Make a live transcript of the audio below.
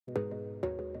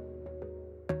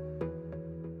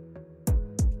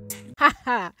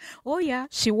Oh yeah,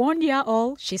 she warned ya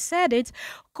all. She said it.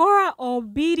 Korra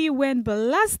Obidi went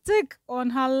ballistic on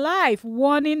her life,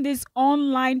 warning these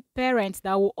online parents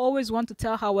that will always want to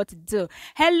tell her what to do.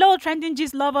 Hello, Trending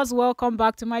Gist lovers. Welcome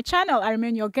back to my channel. I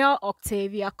remain your girl,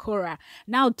 Octavia Korra.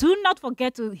 Now, do not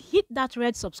forget to hit that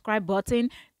red subscribe button.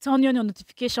 Turn on your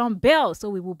notification bell so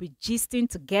we will be gisting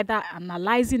together,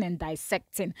 analyzing and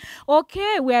dissecting.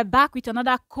 Okay, we're back with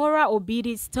another Korra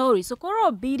Obidi story. So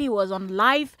Korra Obidi was on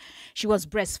live. She was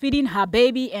breastfeeding her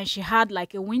baby and she had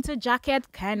like a winter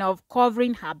jacket kind of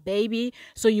covering her baby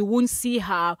so you wouldn't see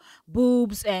her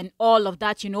boobs and all of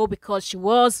that, because she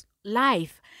was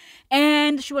live.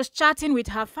 And she was chatting with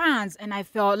her fans, and I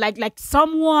felt like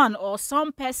someone or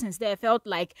some persons there felt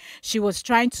like she was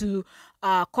trying to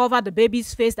cover the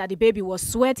baby's face, that the baby was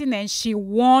sweating, and she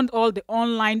warned all the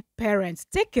online parents.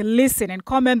 Take a listen and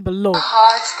comment below.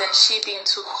 Hot than she being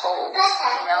too cold,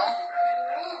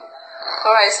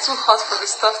 Korra is too hot for the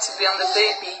stuff to be on the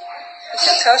baby. You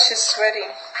can tell she's sweating.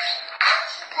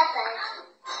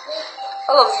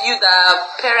 All of you that are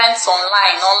parents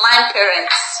online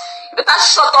parents, you better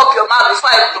shut up your mouth before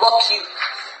I block you.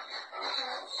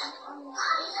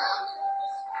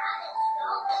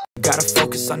 You gotta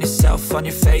focus on yourself, on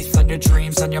your faith, on your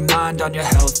dreams, on your mind, on your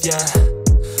health, yeah.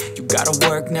 You gotta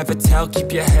work, never tell,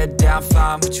 keep your head down,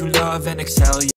 find what you love and excel.